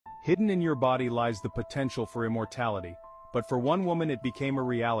Hidden in your body lies the potential for immortality, but for one woman it became a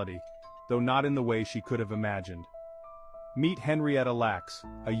reality, though not in the way she could have imagined. Meet Henrietta Lacks,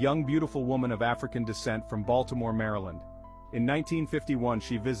 a young beautiful woman of African descent from Baltimore, Maryland. In 1951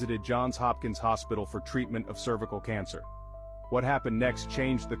 she visited Johns Hopkins Hospital for treatment of cervical cancer. What happened next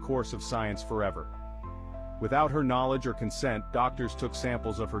changed the course of science forever. Without her knowledge or consent, doctors took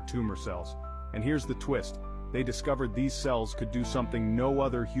samples of her tumor cells. And here's the twist, they discovered these cells could do something no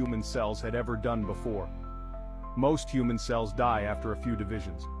other human cells had ever done before. Most human cells die after a few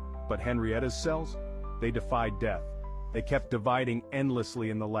divisions. But Henrietta's cells? They defied death. They kept dividing endlessly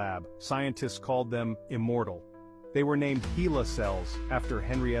in the lab. Scientists called them Immortal. They were named HeLa cells after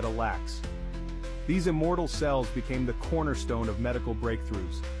Henrietta Lacks. These immortal cells became the cornerstone of medical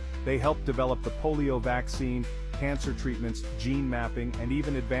breakthroughs. They helped develop the polio vaccine, cancer treatments, gene mapping, and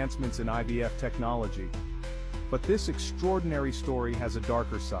even advancements in IVF technology. But this extraordinary story has a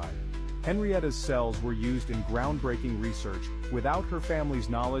darker side. Henrietta's cells were used in groundbreaking research, without her family's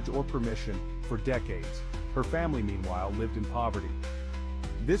knowledge or permission, for decades. Her family, meanwhile, lived in poverty.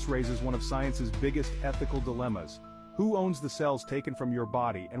 This raises one of science's biggest ethical dilemmas. Who owns the cells taken from your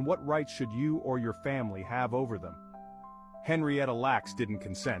body, and what rights should you or your family have over them? Henrietta Lacks didn't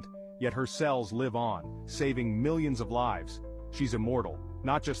consent, yet her cells live on, saving millions of lives. She's immortal,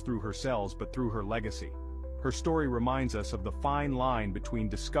 not just through her cells but through her legacy. Her story reminds us of the fine line between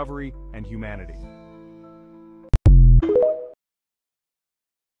discovery and humanity.